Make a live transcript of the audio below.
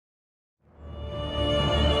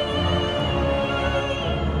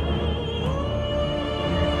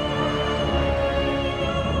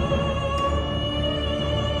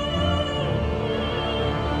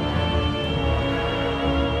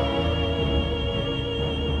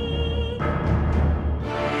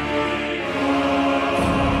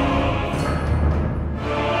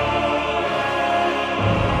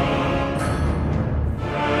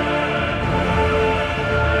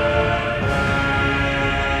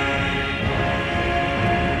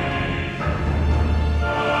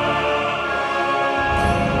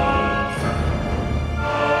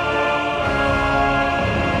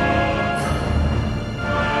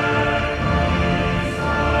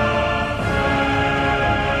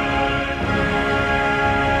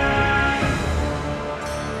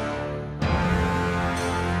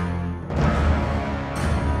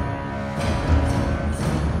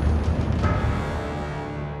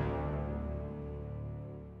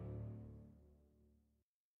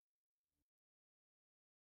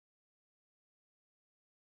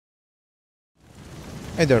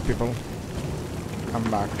Hey there, people. I'm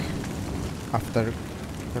back after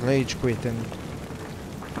rage quitting.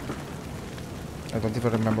 I don't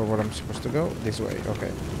even remember where I'm supposed to go. This way,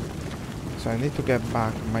 okay. So I need to get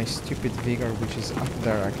back my stupid vigor, which is up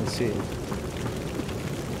there. I can see it.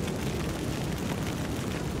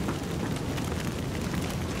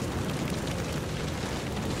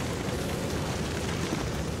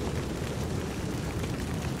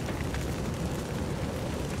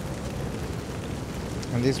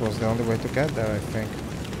 And this was the only way to get there, I think.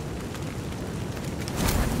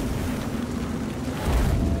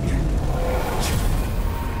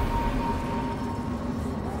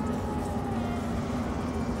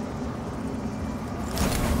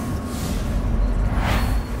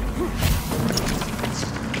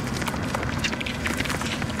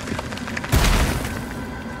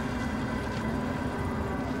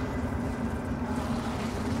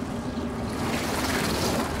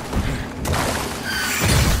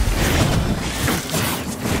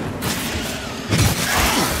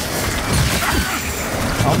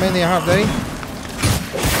 How many have they?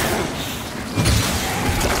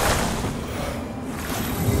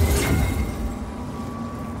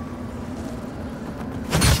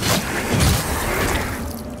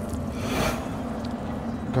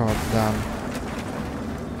 God damn.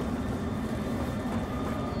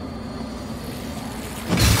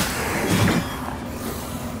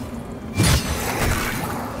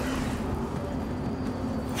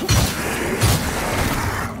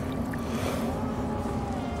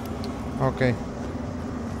 Okay.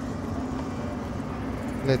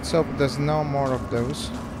 Let's hope there's no more of those.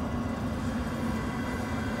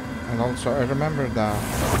 And also, I remember that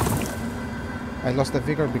I lost the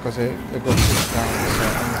vigor because I got pushed down, so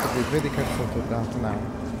I need to be very careful with that now.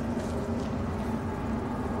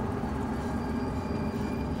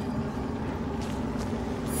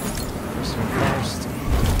 First thing first.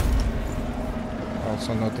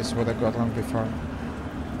 Also notice what I got wrong before.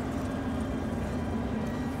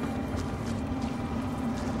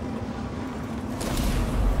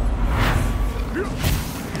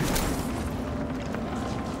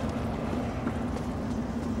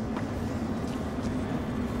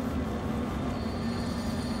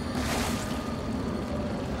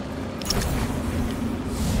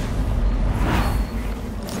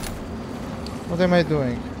 What am I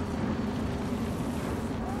doing?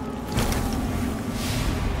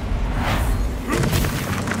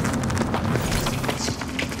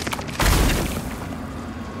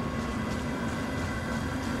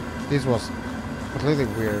 This was really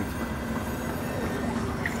weird.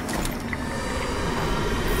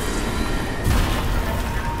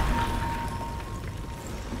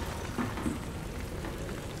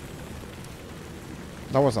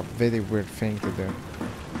 That was a very weird thing to do.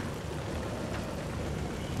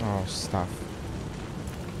 Oh, stuff.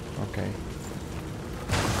 Okay.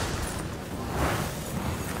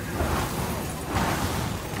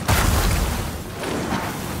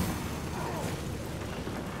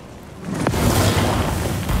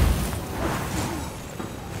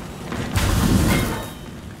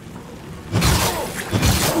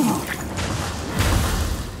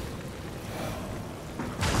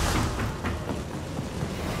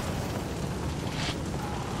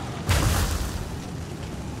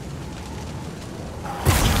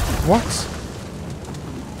 What?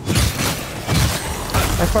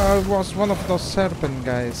 I thought I was one of those serpent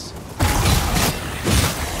guys.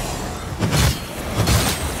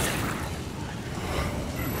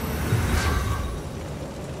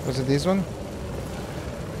 Was it this one?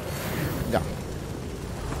 Yeah.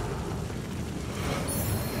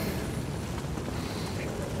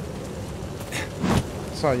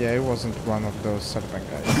 So yeah, it wasn't one of those serpent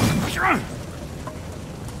guys.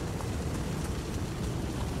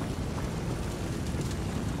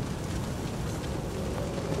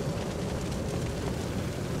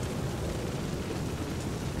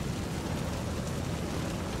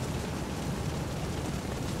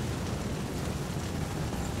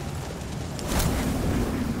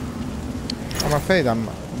 I'm afraid I'm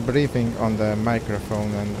breathing on the microphone,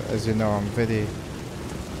 and as you know, I'm very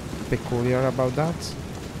peculiar about that.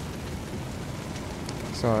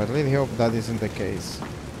 So I really hope that isn't the case.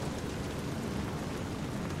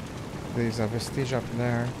 There is a vestige up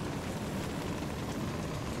there.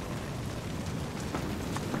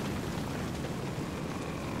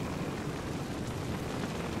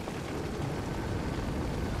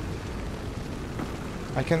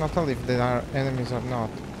 I cannot tell if there are enemies or not.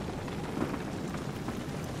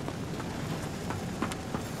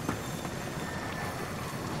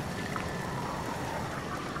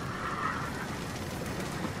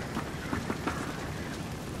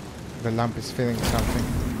 The lamp is feeling something.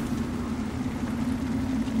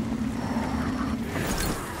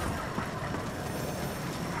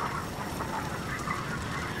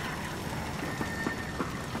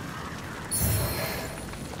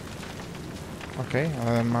 Okay,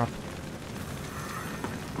 another map.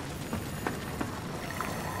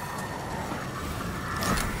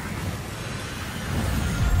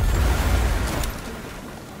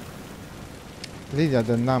 Lydia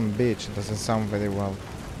the Numb Beach doesn't sound very well.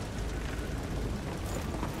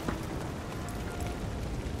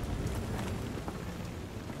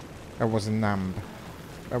 I was numb.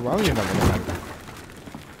 Well, you never remember.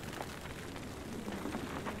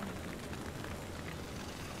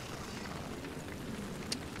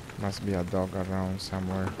 Must be a dog around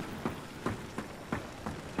somewhere.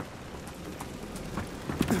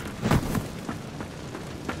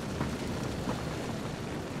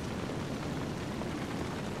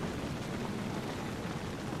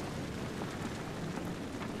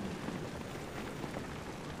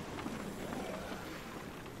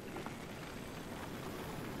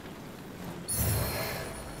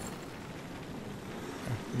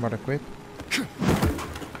 More equip.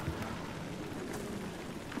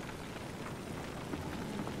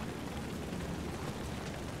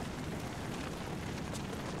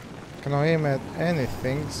 Can I aim at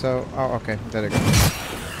anything? So, oh, okay, there you go.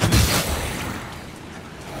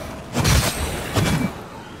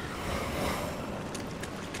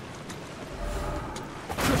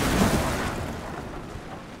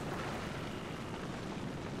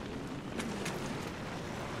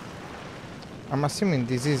 I'm assuming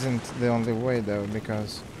this isn't the only way though,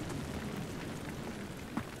 because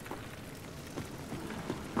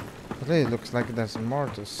it really looks like there's more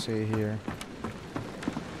to see here.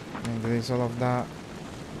 And there is all of that.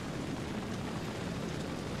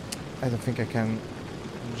 I don't think I can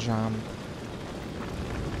jump.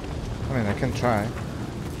 I mean, I can try.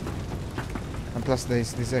 And plus there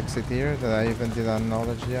is this exit here that I even didn't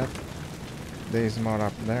acknowledge yet. There is more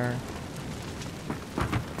up there.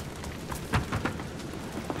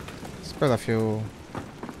 There's quite a few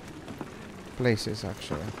places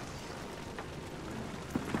actually.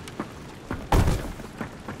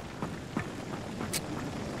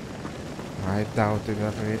 I doubted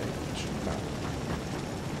every...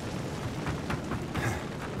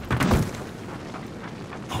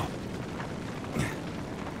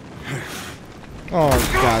 Oh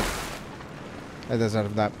god. I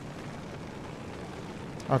deserve that.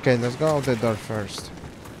 Okay, let's go out the door first.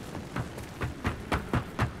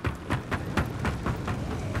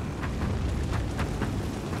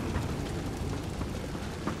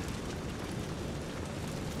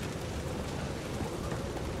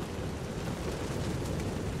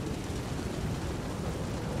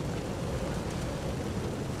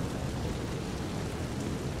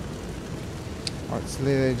 Oh, it's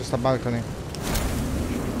literally just a balcony.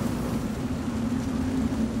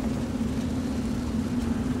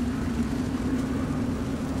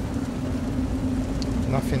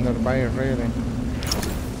 Nothing nearby, really.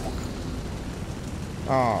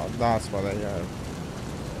 Oh, that's what I heard.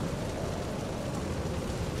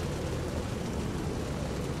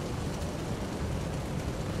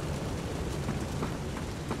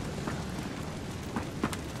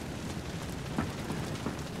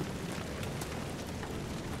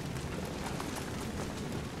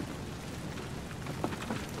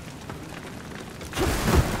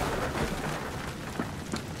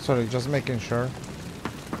 Sorry, just making sure.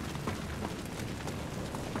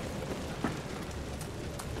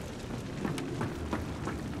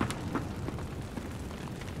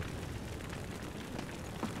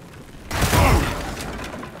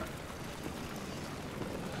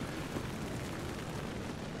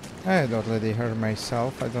 I had already hurt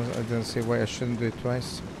myself. I don't see why I shouldn't do it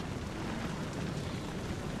twice.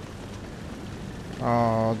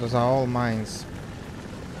 Oh, those are all mines.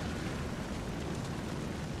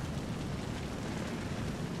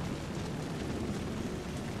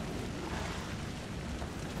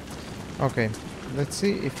 Okay, let's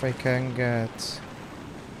see if I can get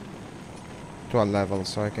to a level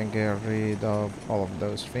so I can get rid of all of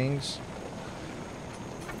those things.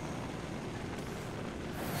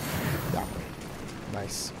 Yeah,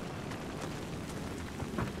 nice.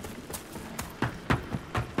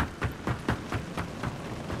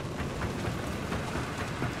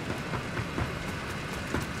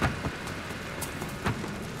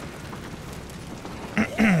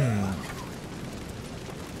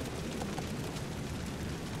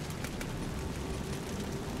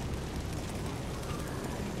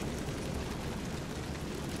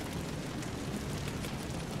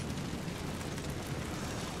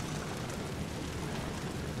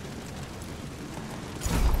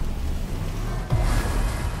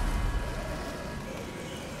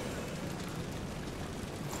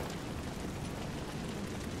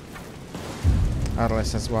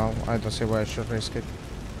 Atlas as well. I don't see why I should risk it.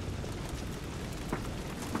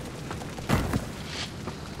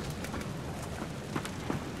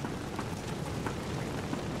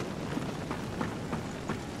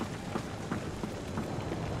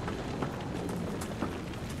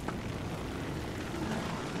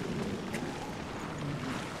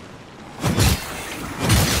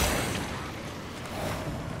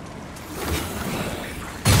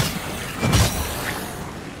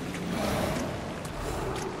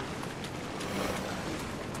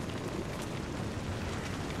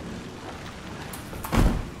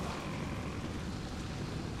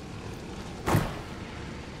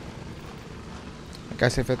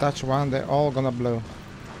 Guys, if I touch one, they're all gonna blow.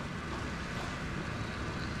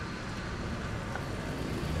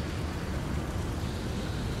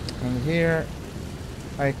 And here,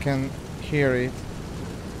 I can hear it.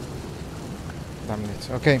 Damn it.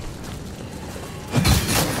 Okay.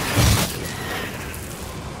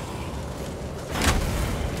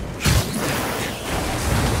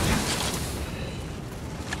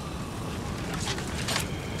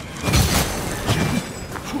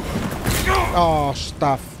 Oh,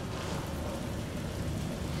 stuff.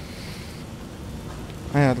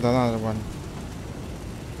 I had another one.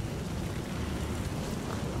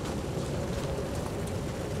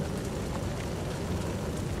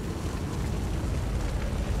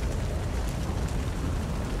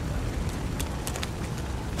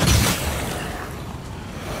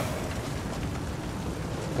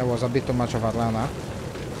 That was a bit too much of Atlanta.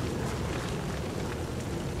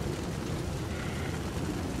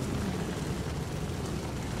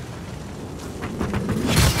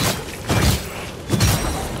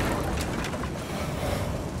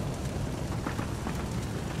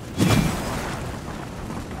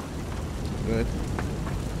 Good.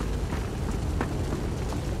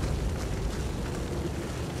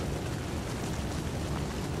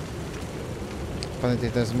 Apparently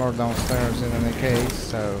there's more downstairs in any case,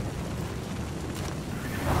 so...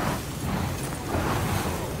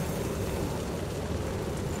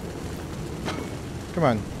 Come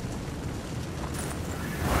on.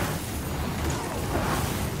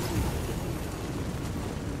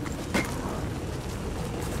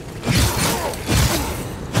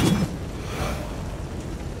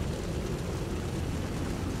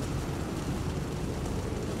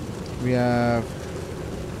 We have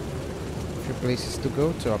a few places to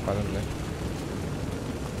go to apparently.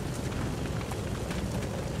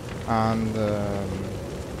 And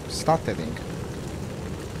start heading.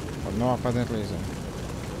 For no apparent reason.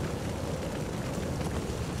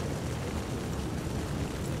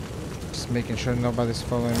 Just making sure nobody's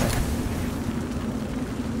following me.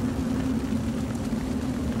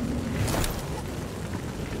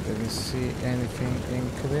 Didn't see anything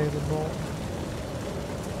incredible.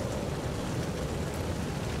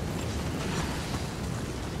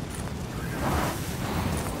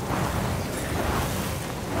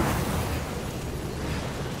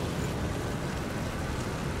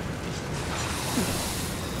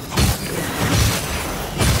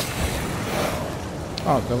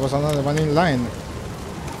 Oh, there was another one in line.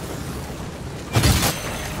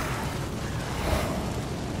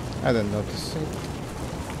 I didn't notice it.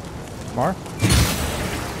 More?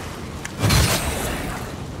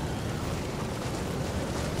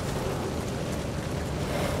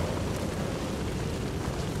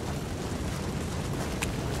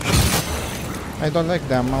 I don't like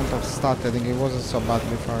the amount of stuttering. It wasn't so bad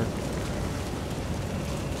before.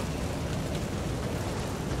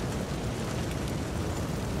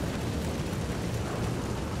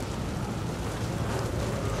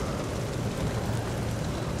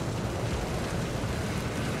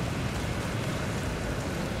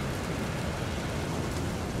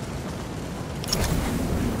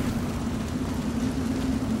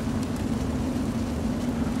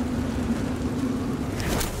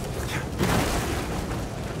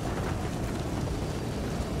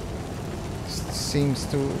 Seems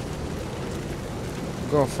to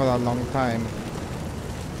go for a long time.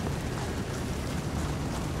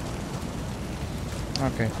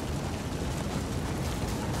 Okay.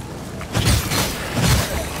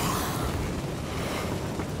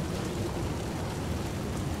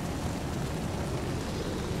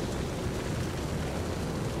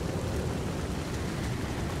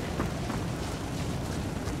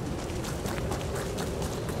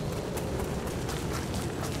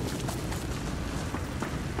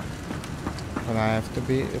 But I have to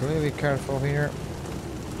be really careful here.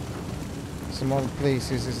 Small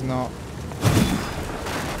places is not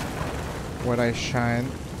where I shine.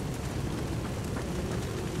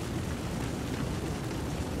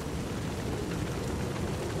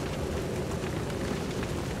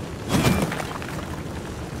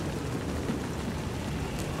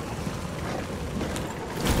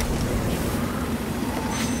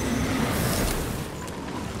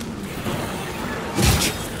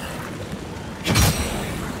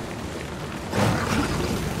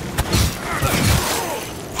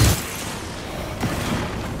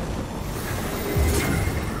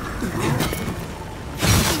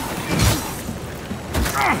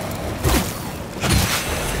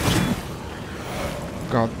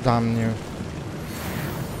 God damn you.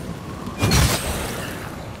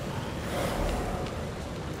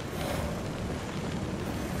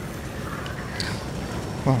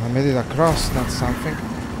 Well, I made it across, that's something.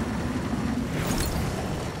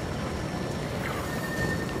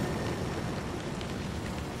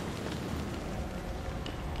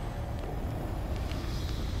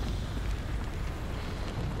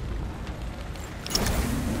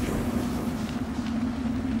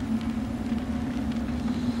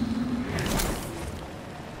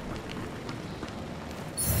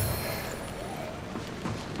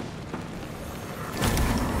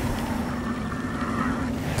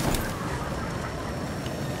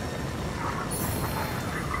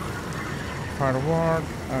 Forward,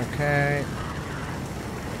 okay.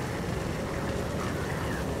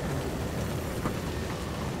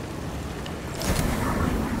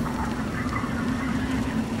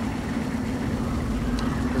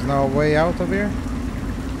 There's no way out of here?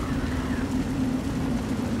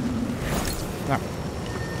 No.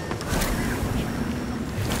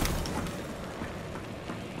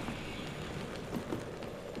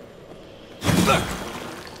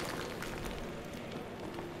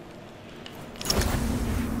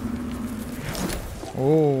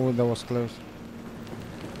 Oh, that was close.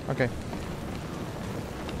 Okay.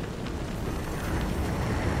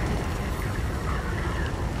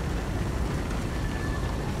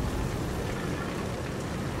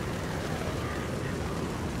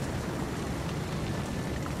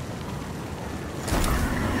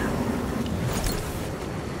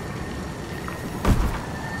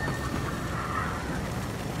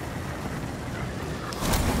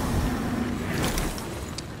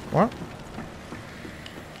 What?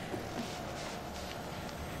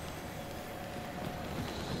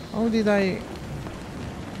 How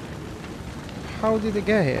did I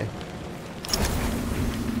get here?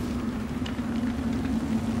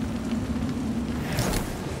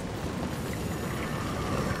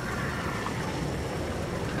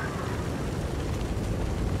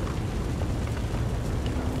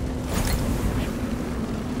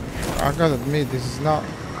 I gotta admit, this is not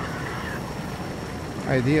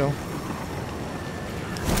ideal.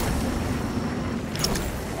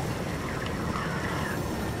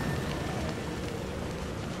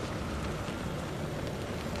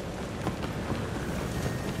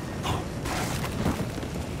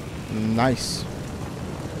 Nice.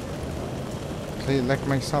 Clearly like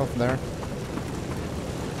myself there.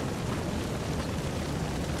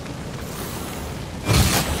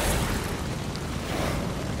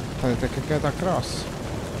 But I can get across.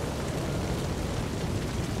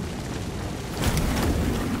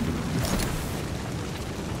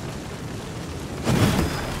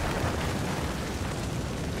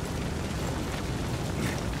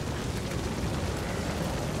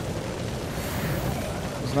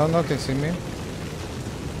 He's not noticing me.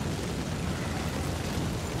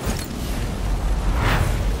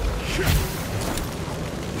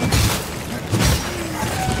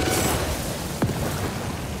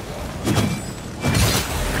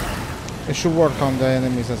 I should work on the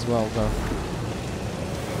enemies as well, though.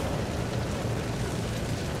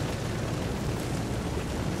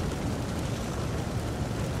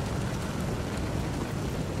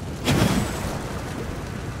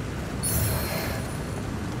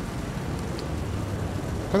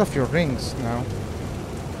 Cut off your rings now.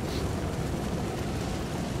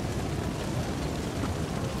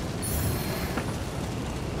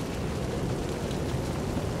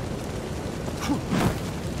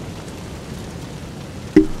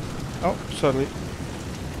 Oh, sorry.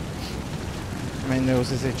 My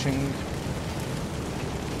nose is itching.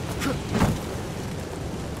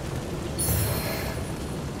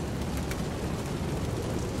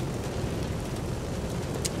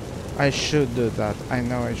 I should do that. I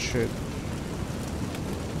know I should.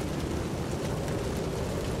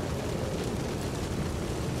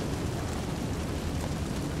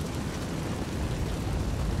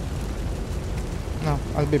 No,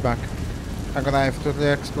 I'll be back. I'm gonna have to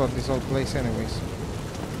re-explore this whole place anyways.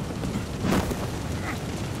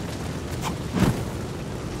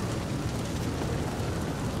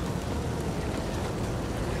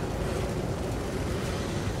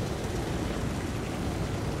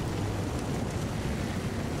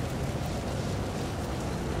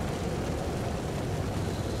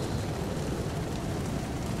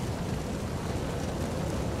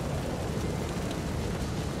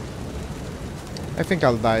 I think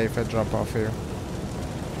I'll die if I drop off here.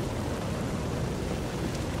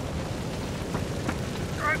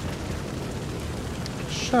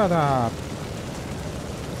 Shut up.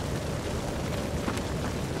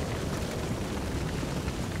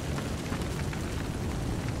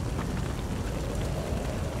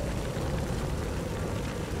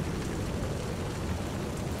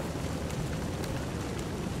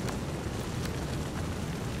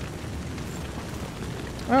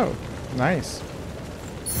 Oh, nice.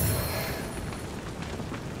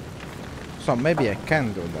 So maybe I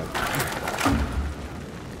can do that.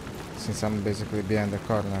 Since I'm basically behind the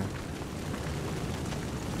corner.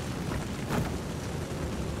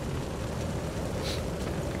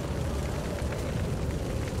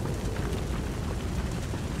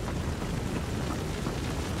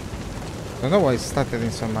 I don't know why it's stuttering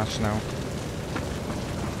so much now.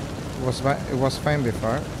 It was fine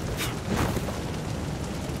before.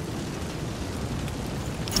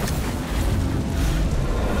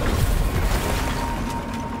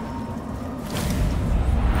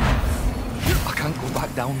 I can't go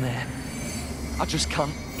back down there. I just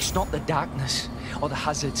can't. It's not the darkness or the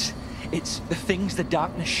hazards. It's the things the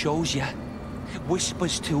darkness shows you. It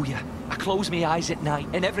whispers to you. I close my eyes at night,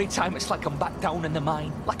 and every time it's like I'm back down in the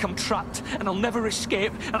mine, like I'm trapped, and I'll never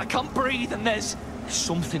escape, and I can't breathe, and there's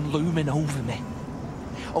something looming over me.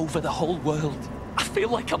 Over the whole world. I feel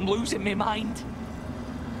like I'm losing my mind.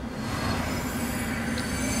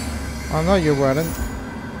 Oh no, you weren't.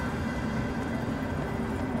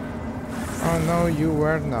 Oh no, you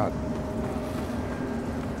were not.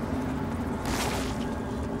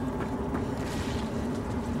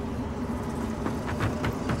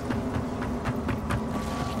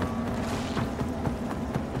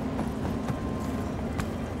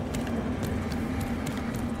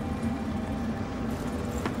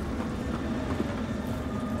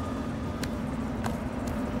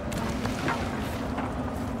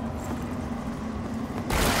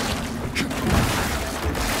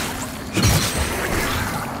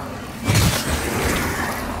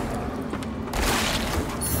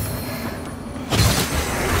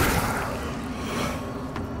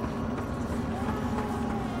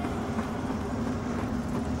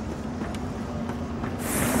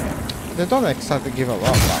 They don't exactly give a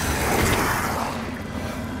lot back.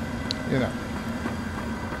 You know.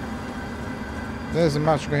 There's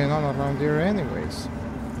much going on around here anyways.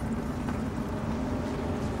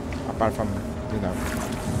 Apart from, you know,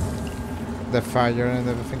 the fire and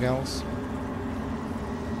everything else.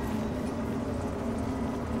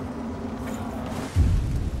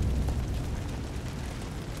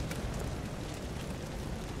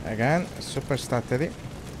 Again, super stuttery.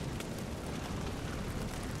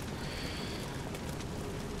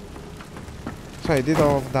 So I did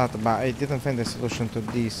all of that, but I didn't find a solution to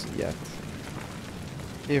this yet.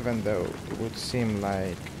 Even though it would seem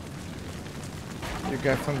like you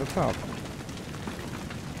get from the top.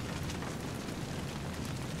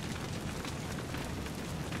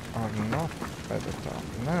 Or not by the top,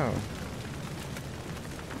 no.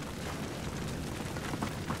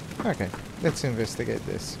 Okay, let's investigate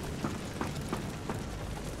this.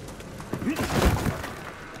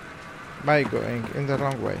 By going in the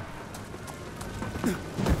wrong way.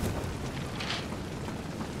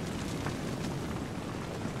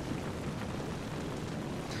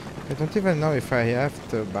 I don't even know if I have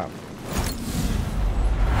to, but...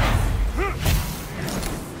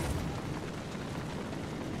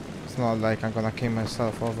 It's not like I'm gonna kill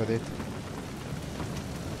myself over it.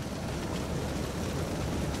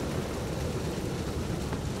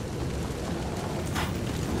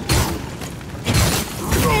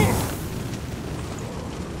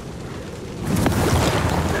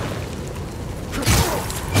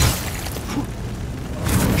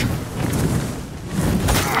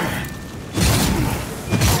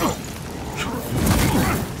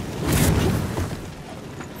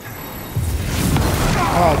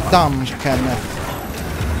 Oh, damn, Kenneth.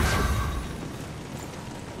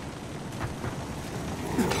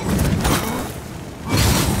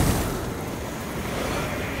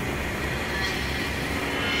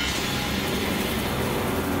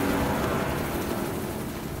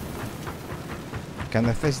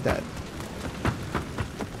 Kenneth is dead.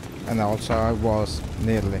 And also I was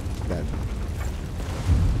nearly dead.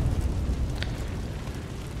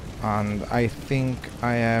 And I think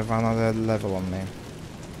I have another level on me.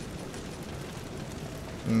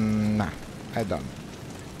 Nah, I don't.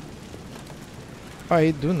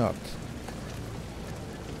 I do not.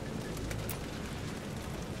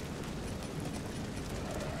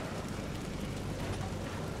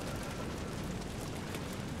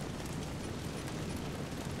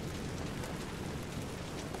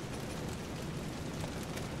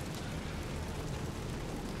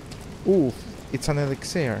 Ooh, it's an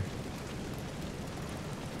elixir.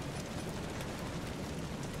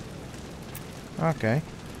 Okay.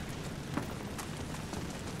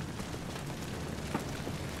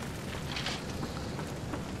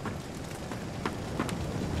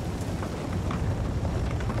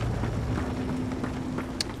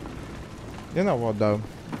 You know what though?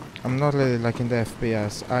 I'm not really liking the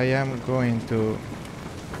FPS. I am going to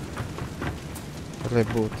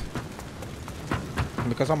reboot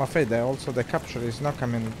because I'm afraid that also the capture is not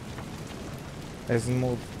coming as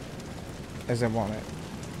smooth as I want it,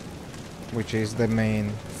 which is the main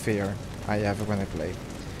fear I have when I play.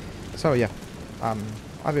 So yeah,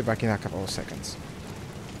 I'll be back in a couple of seconds,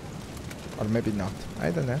 or maybe not,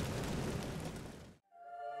 I don't know.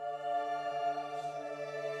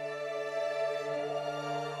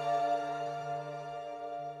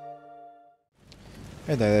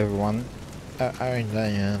 Hey there everyone.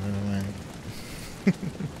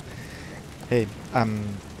 Hey,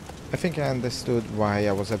 I think I understood why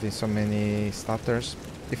I was having so many stutters.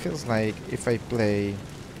 It feels like if I play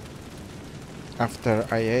after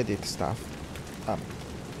I edit stuff,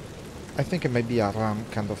 I think it might be a RAM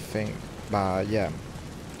kind of thing, but yeah.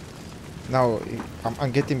 Now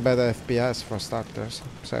I'm getting better FPS for starters,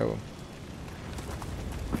 so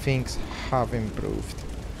things have improved.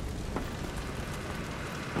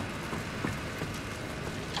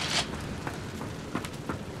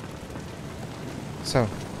 So,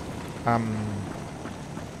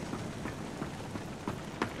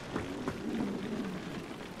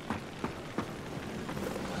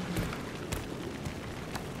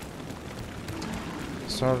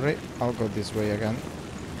 sorry, I'll go this way again.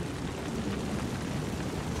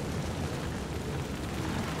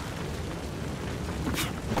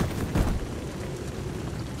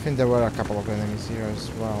 I think there were a couple of enemies here as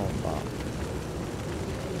well, but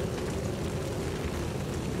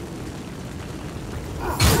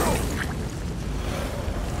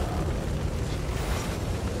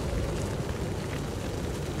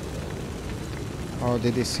oh,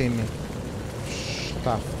 did he see me?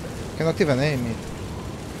 Stuff. Cannot even aim it.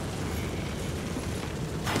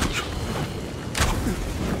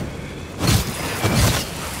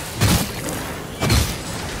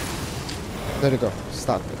 There you go.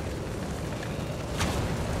 Start.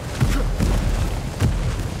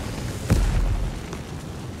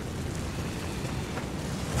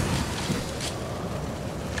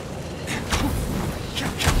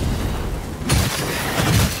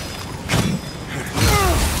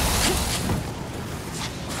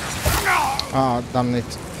 Ah, damn it.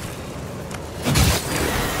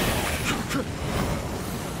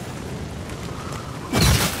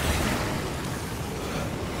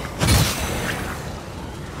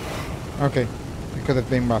 Okay, it could have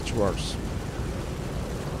been much worse.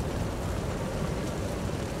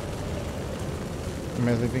 Am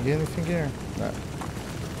I leaving anything here? No.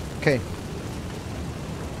 Okay.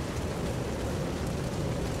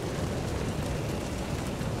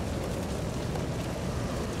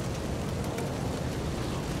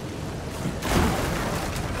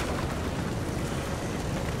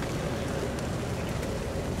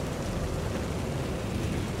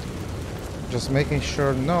 Just making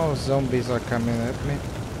sure no zombies are coming at me.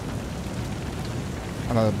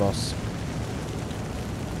 Another boss.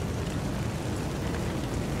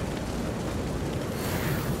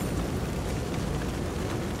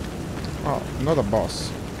 Oh, not a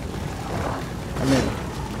boss. I mean,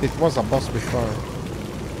 it was a boss before.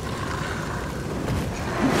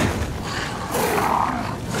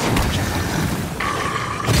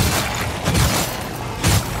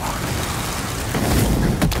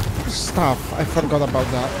 Stuff, I forgot about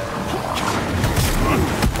that.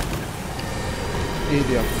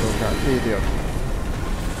 Idiot, Luca, idiot.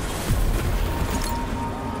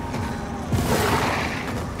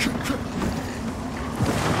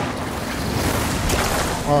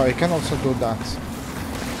 Oh, I can also do that.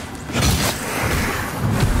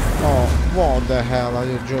 Oh, what the hell, are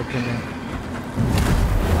you joking me?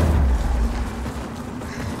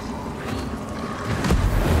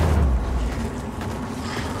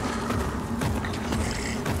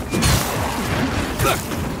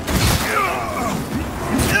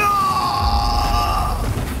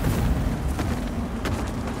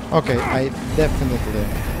 Okay, I definitely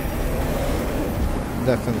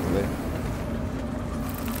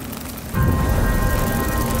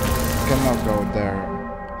cannot go there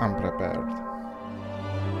unprepared.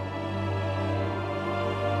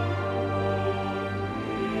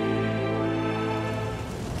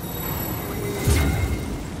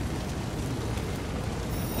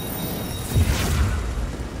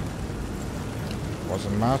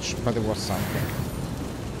 Wasn't much, but it was something.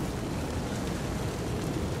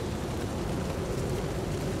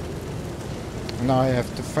 Now I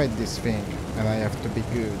have to fight this thing, and I have to be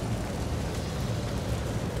good.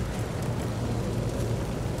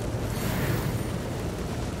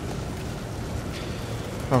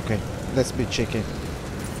 Okay, let's be cheeky.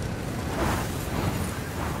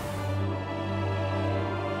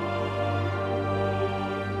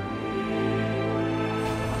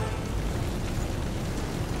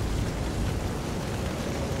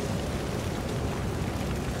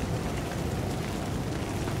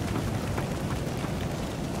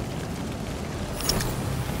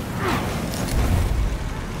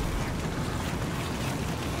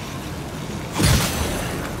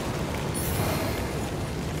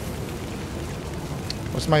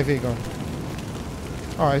 Where's my vehicle?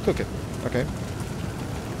 Oh, I took it. Okay.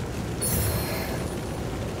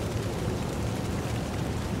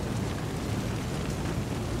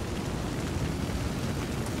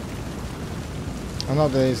 I know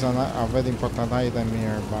there is a very important item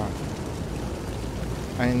here, but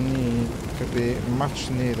I need to be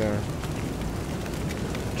much neater.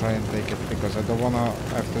 Try and take it because I don't wanna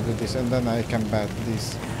have to do this, and then I can bet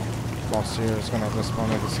this boss here is gonna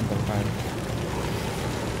respawn every single time.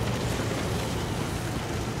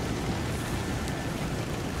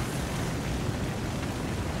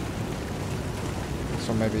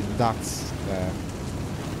 So maybe that's the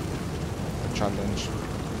challenge.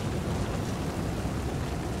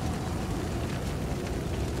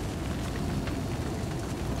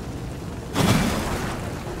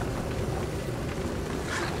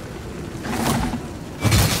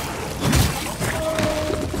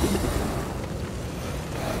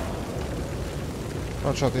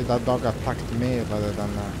 Fortunately, that dog attacked me rather than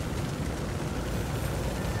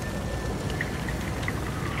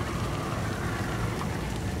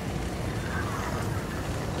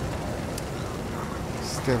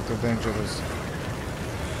still too dangerous.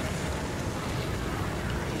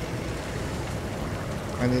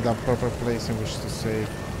 I need a proper place in which to save.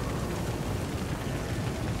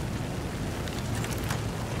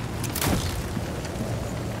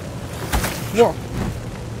 Whoa!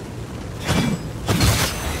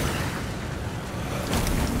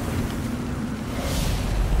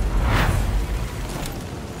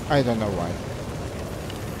 I don't know why.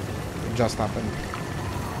 It just happened.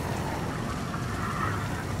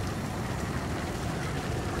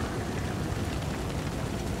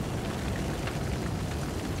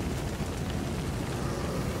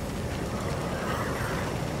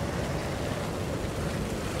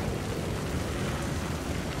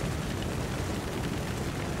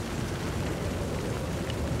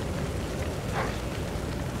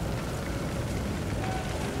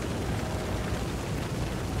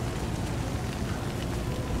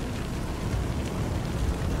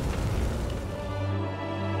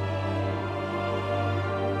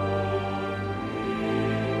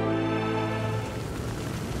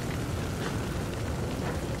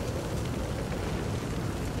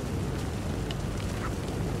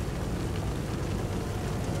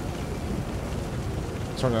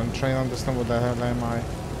 Sorry, I'm trying to understand what the hell am I.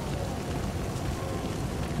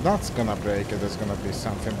 That's gonna break it, there's gonna be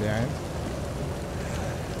something behind.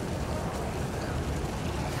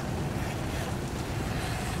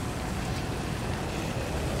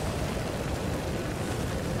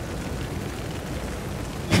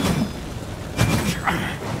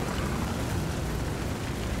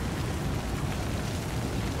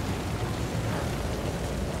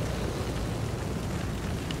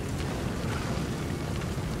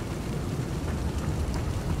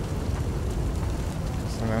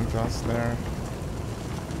 Entrance there.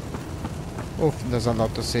 Oof, there's a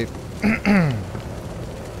lot to see.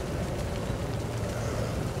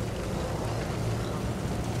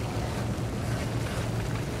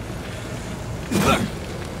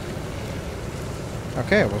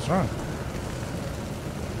 Okay, I was wrong.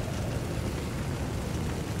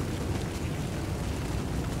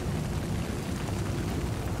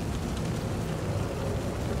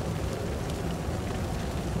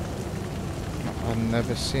 I've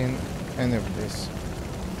never seen any of this.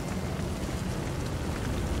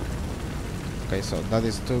 Okay, so that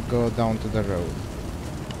is to go down to the road.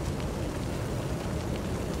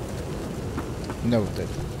 Noted.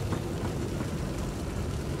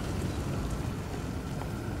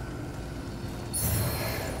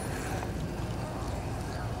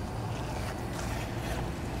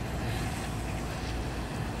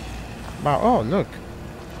 Wow, oh, look.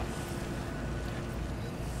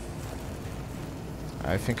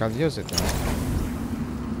 I think I'll use it now.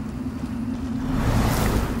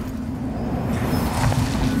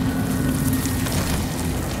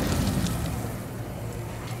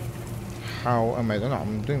 How am I doing?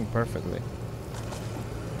 I'm doing perfectly.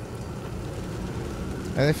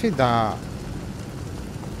 And I think that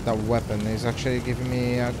weapon is actually giving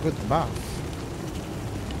me a good buff.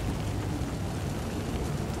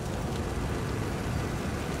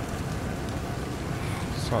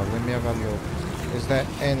 So let me have a look. Is there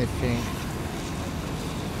anything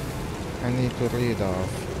I need to read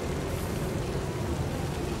off?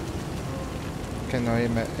 Can I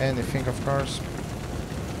aim at anything, of course?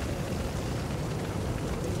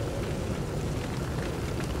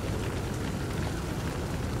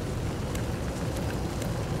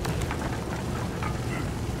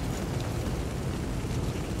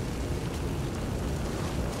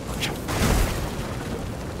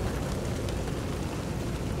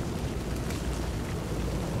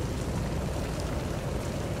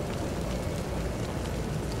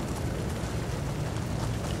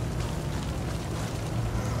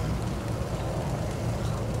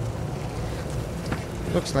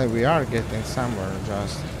 Looks like we are getting somewhere,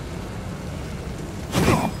 just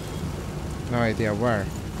no idea where.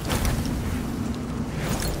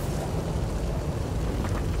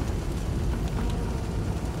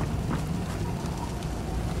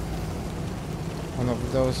 One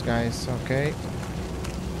of those guys, okay.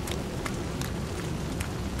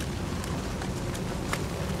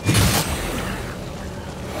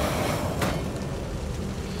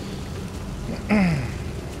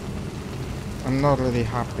 I'm not really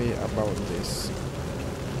happy about this.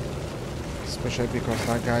 Especially because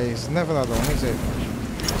that guy is never alone, is it?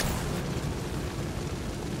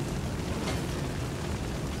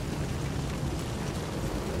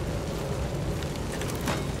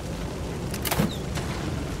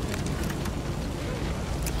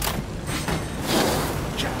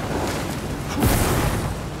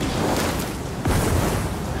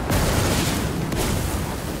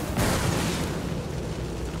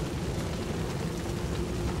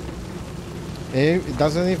 He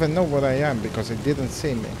doesn't even know where I am because he didn't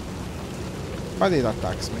see me. But it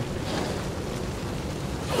attacks me.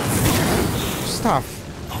 Stuff.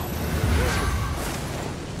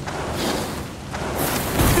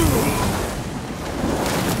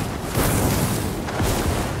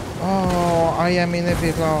 Oh, I am in a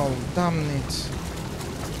big hole. Damn it.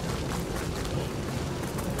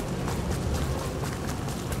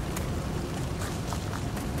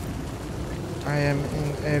 I am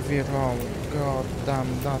in heavy roll. God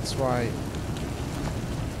damn, that's why.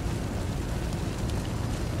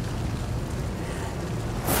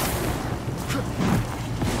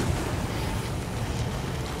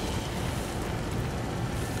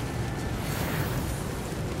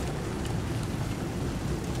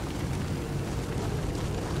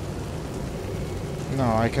 No,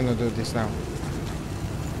 I cannot do this now.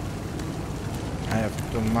 I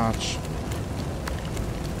have too much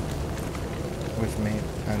with me,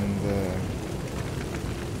 and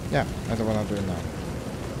yeah, I don't want to do it now.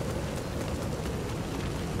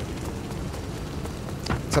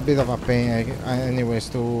 It's a bit of a pain, anyways,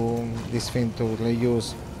 to this thing to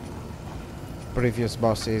reuse previous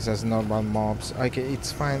bosses as normal mobs.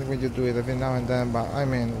 It's fine when you do it every now and then, but I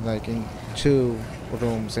mean, like in 2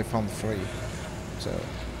 rooms I found 3, so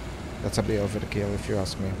that's a bit overkill if you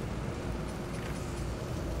ask me.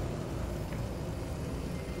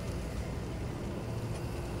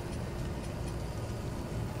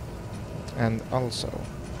 And also,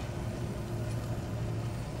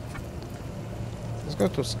 let's go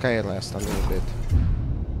to Skylest a little bit.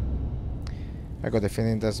 I got a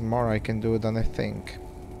feeling there's more I can do than I think.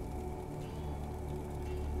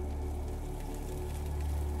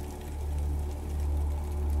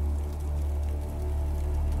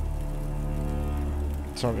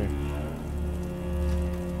 Sorry.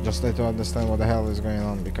 Just need to understand what the hell is going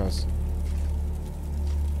on, because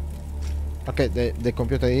okay, the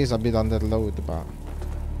computer is a bit under load, but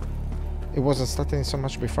it wasn't starting so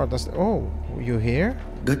much before. Oh, you here?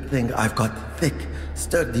 Good thing I've got thick,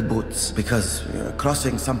 sturdy boots, because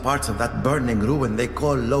crossing some parts of that burning ruin they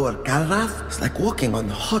call Lower Calrath, it's like walking on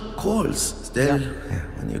hot coals. Still,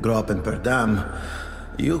 when you grow up in Perdam,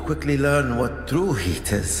 you quickly learn what true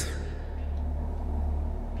heat is.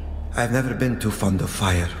 I've never been too fond of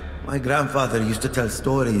fire. My grandfather used to tell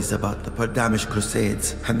stories about the Perdamish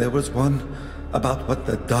Crusades, and there was one about what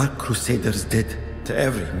the Dark Crusaders did to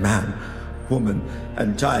every man, woman,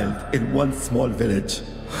 and child in one small village.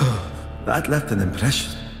 That left an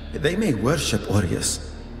impression. They may worship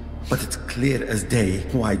Orius, but it's clear as day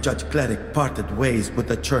why Judge Cleric parted ways with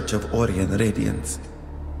the Church of Orien Radiance.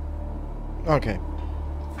 Okay.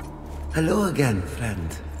 Hello again,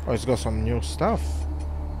 friend. Oh, it's got some new stuff.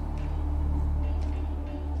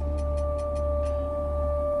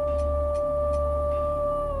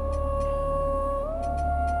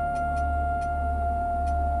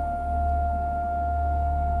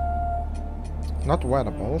 Not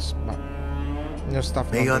wearables, but new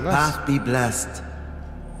stuff. May your path be blessed.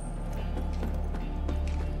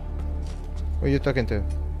 Who are you talking to?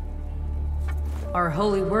 Our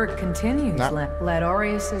holy work continues. Nah. Let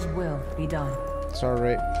Aureus's will be done.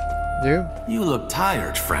 Sorry. You? You look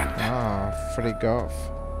tired, friend. Ah, freak off.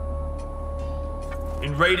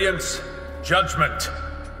 In Radiance, judgment.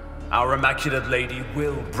 Our Immaculate Lady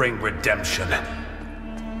will bring redemption.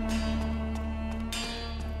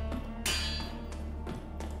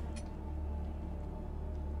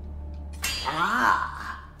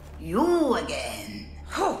 You again.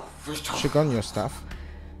 She got new stuff.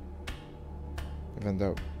 Even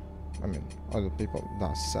though, I mean, other people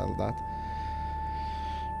don't sell that.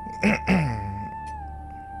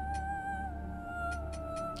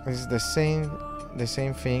 It's the same the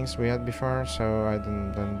same things we had before, so I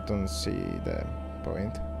don't see the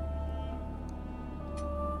point.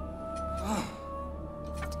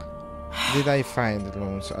 Did I find the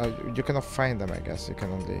runes? You cannot find them, I guess. You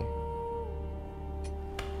can only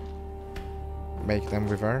make them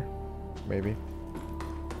with her, maybe.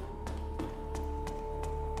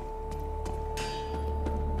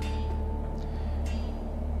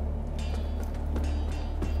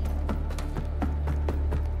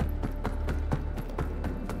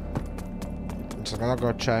 Just gonna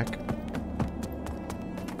go check.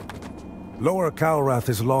 Lower Kalrath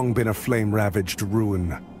has long been a flame-ravaged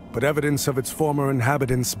ruin, but evidence of its former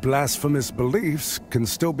inhabitants' blasphemous beliefs can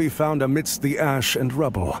still be found amidst the ash and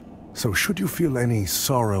rubble. So should you feel any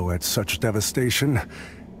sorrow at such devastation,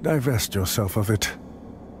 divest yourself of it,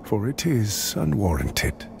 for it is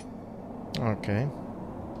unwarranted. Okay.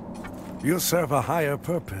 You serve a higher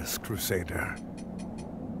purpose, Crusader.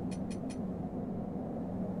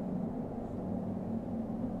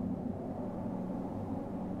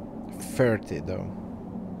 $30 though.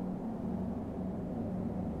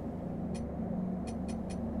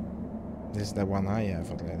 This is the one I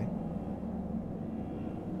have already.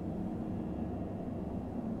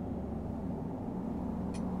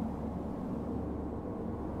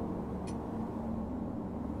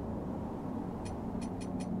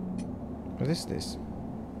 What is this?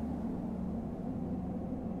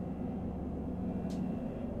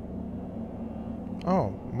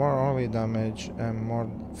 Oh, more holy damage and more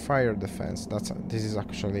fire defense. This is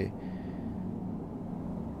actually,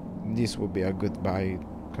 this would be a good buy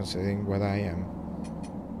considering what I am.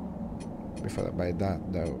 Before I buy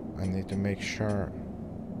that though, I need to make sure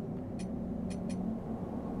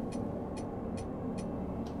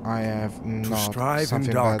I have not to strive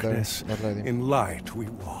something in darkness, better already. in light we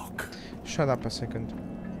walk. Shut up a second.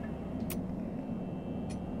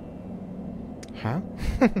 Huh?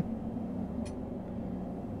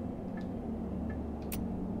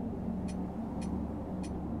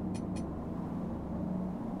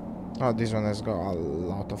 Oh, this one has got a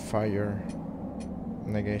lot of fire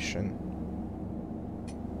negation.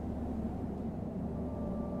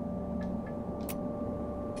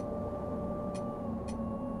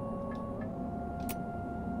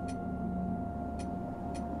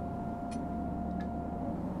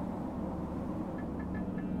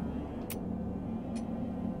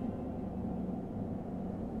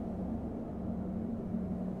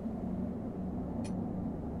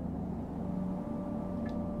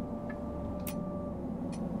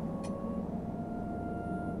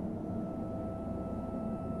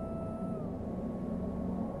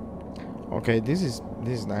 Okay, this is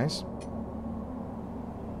nice.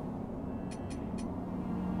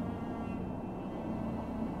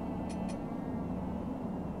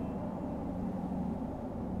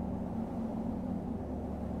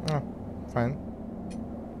 Oh, fine.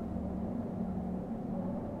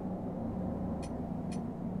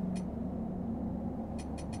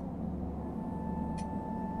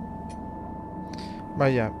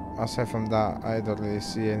 But yeah, aside from that, I don't really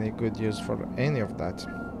see any good use for any of that.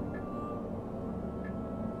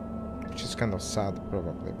 Which is kind of sad,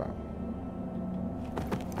 probably, but...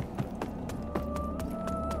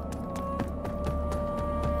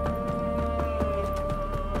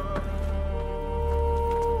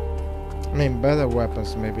 I mean, better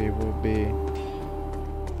weapons maybe would be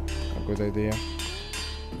a good idea.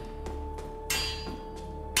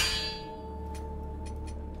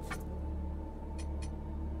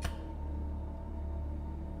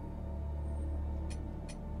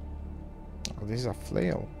 Oh, this is a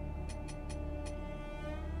flail.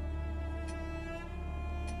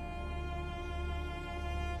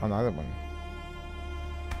 Another one.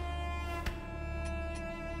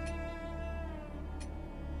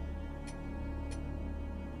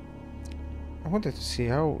 I wanted to see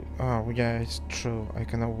how. Oh yeah, it's true. I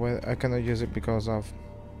cannot use it because of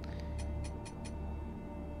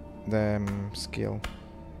the skill.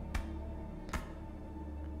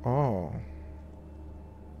 Oh,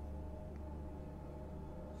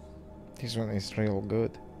 this one is real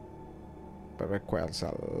good, but requires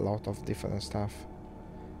a lot of different stuff.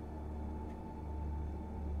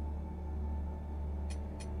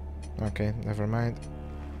 Okay, never mind.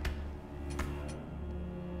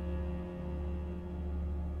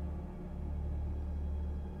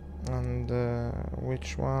 And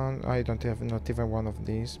which one? I don't have not even one of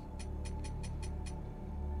these.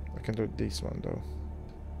 I can do this one though.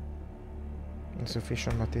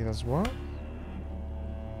 Insufficient materials. What?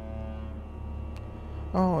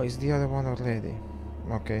 Oh, it's the other one already.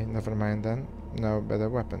 Okay, never mind then. No better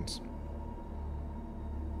weapons.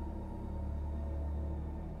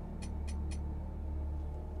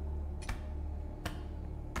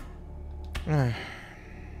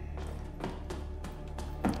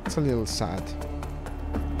 It's a little sad.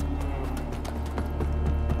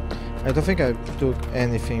 I don't think I took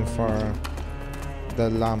anything for the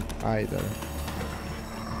lamp either.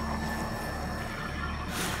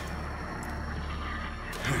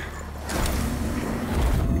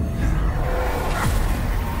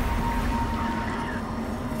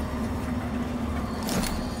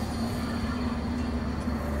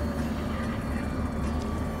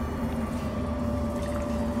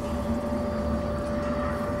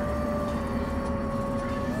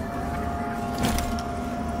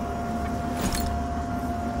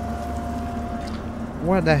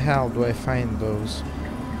 Where the hell do I find those?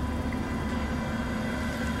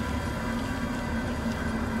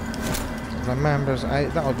 Remembers,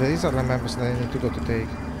 no, these are remembers that I need to go to take.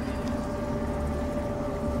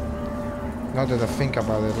 Now that I think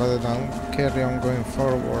about it, rather than carry on going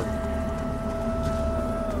forward.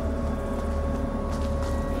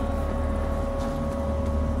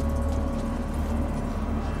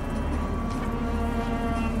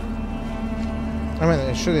 I mean,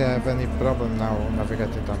 I shouldn't have any problem now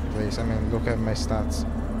navigating that place. I mean, look at my stats.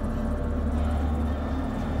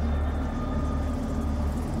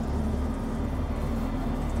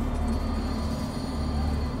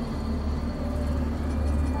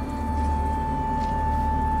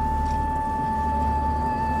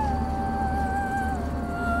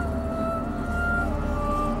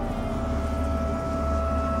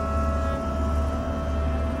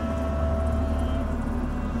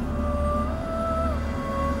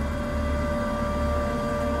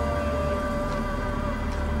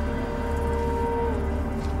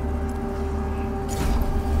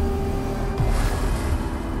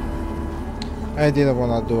 I didn't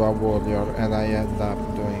want to do a warrior, and I ended up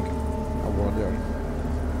doing a warrior.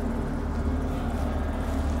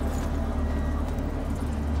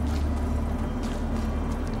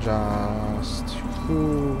 Just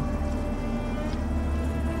who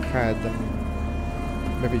had them?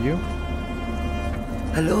 Maybe you?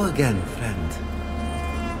 Hello again, friend.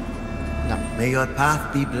 No. May your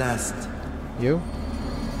path be blessed. You?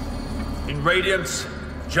 In Radiance,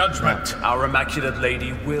 Judgment, our Immaculate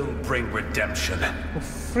Lady will bring redemption. Who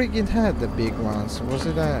freaking had the big ones? Was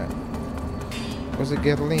it Gerlinda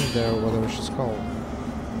or whatever she's called?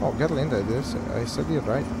 Oh, Gerlinda, this I said it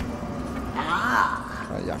right.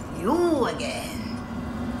 Yeah. You again.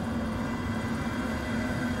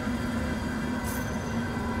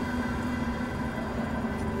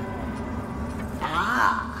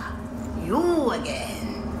 You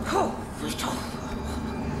again.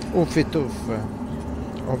 Ufituf.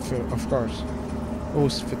 Of course.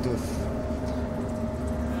 Usfituf.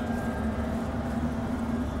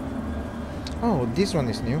 Oh, this one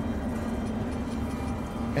is new.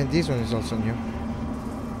 And this one is also new.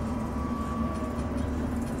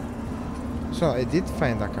 So I did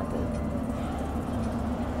find a couple.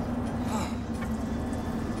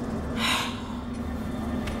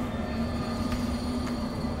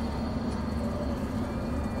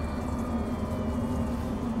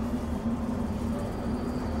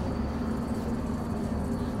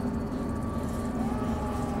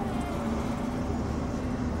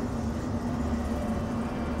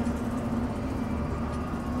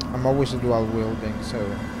 I'm always dual wielding, so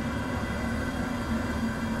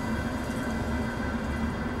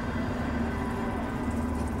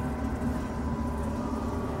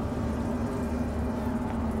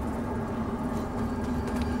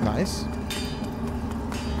nice.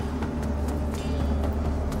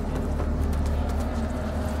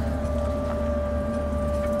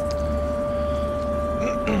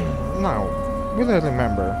 Now, will I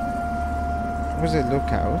remember? Was it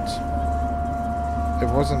Lookout? It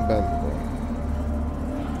wasn't Belleville.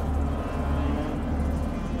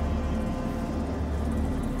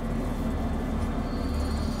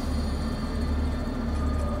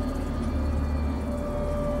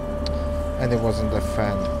 And it wasn't the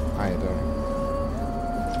fan either.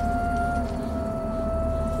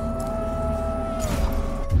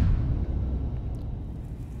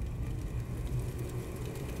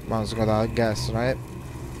 One's gotta guess, right?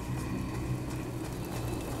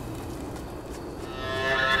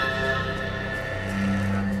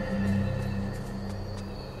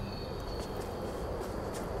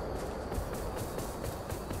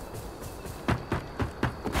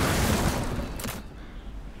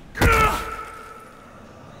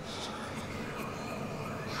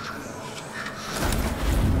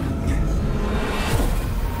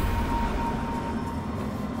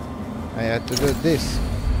 I had to do this.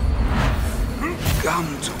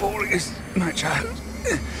 Come, Torius, my child.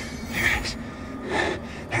 Yes.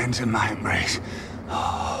 Enter my embrace.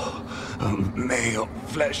 Oh, may your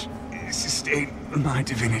flesh sustain my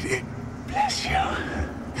divinity. Bless you.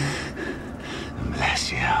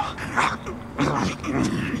 Bless you.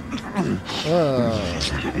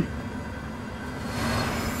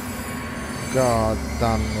 God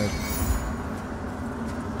damn it.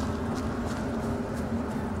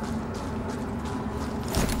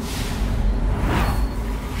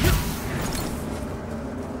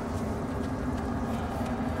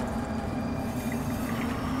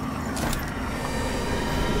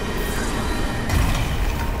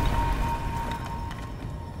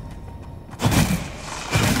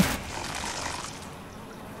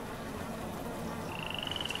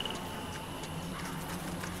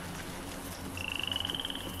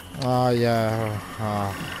 Oh yeah.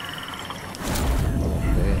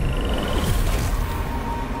 Okay.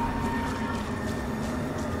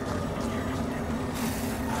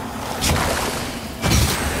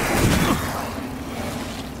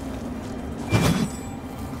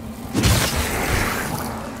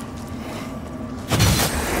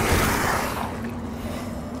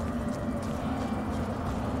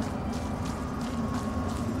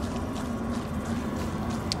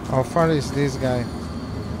 How far is this guy?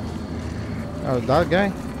 Oh, that guy?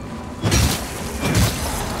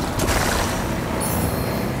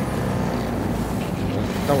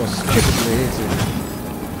 That was stupidly easy.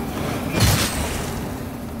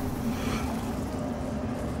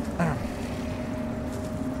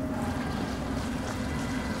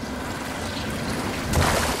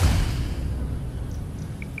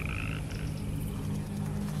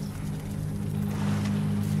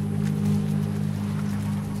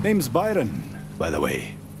 Name's Byron, by the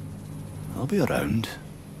way. I'll be around.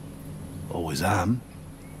 Always am.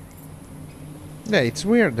 Yeah, it's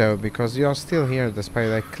weird though, because you're still here despite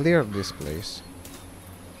I cleared this place.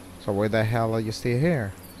 So why the hell are you still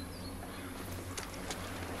here?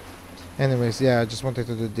 Anyways, yeah, I just wanted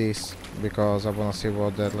to do this because I wanna see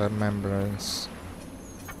what that remembrance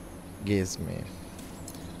gives me.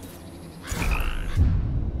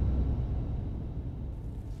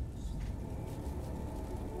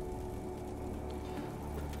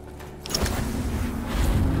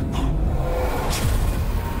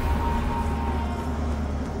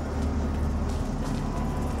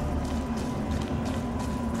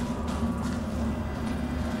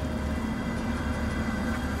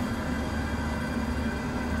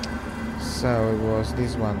 So it was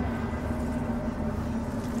this one.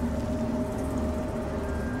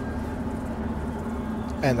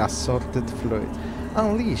 And assorted fluid.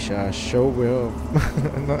 Unleash a show will.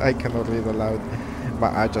 No, I cannot read aloud,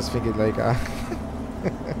 but I just think it like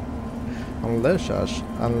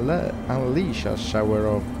unleash a shower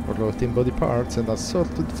of rotting body parts and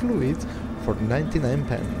assorted fluids for 99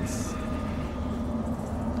 pence.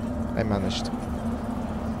 I managed.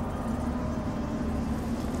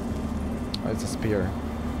 It's a spear.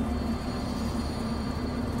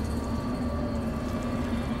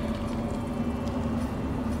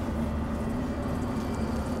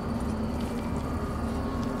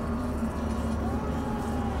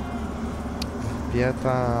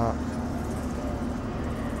 Pieta.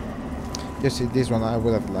 You see, this one I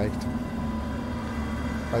would have liked,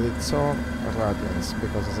 but it's so radiance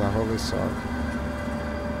because it's a holy sword.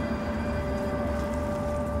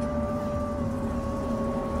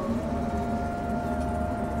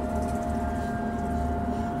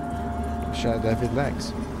 Should have it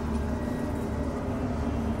legs.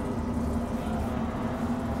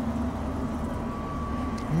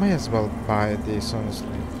 May as well buy this, honestly.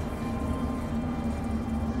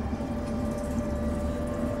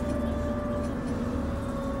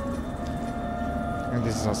 And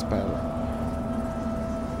this is a spell.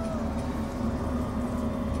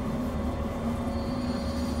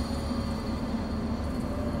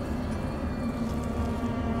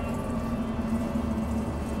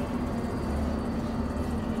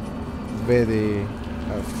 Very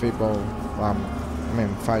feeble,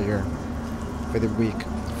 fire. Very weak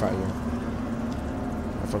fire.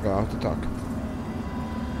 I forgot how to talk.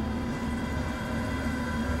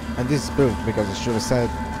 And this is built because I should have said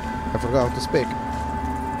I forgot how to speak.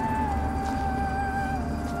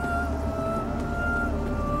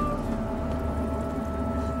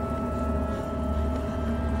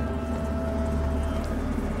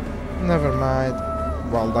 Never mind.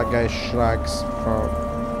 Well, that guy shrugs for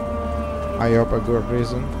I hope a good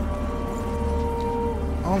reason.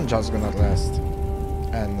 I'm just gonna rest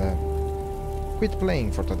and quit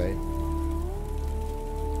playing for today.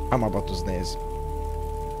 I'm about to sneeze.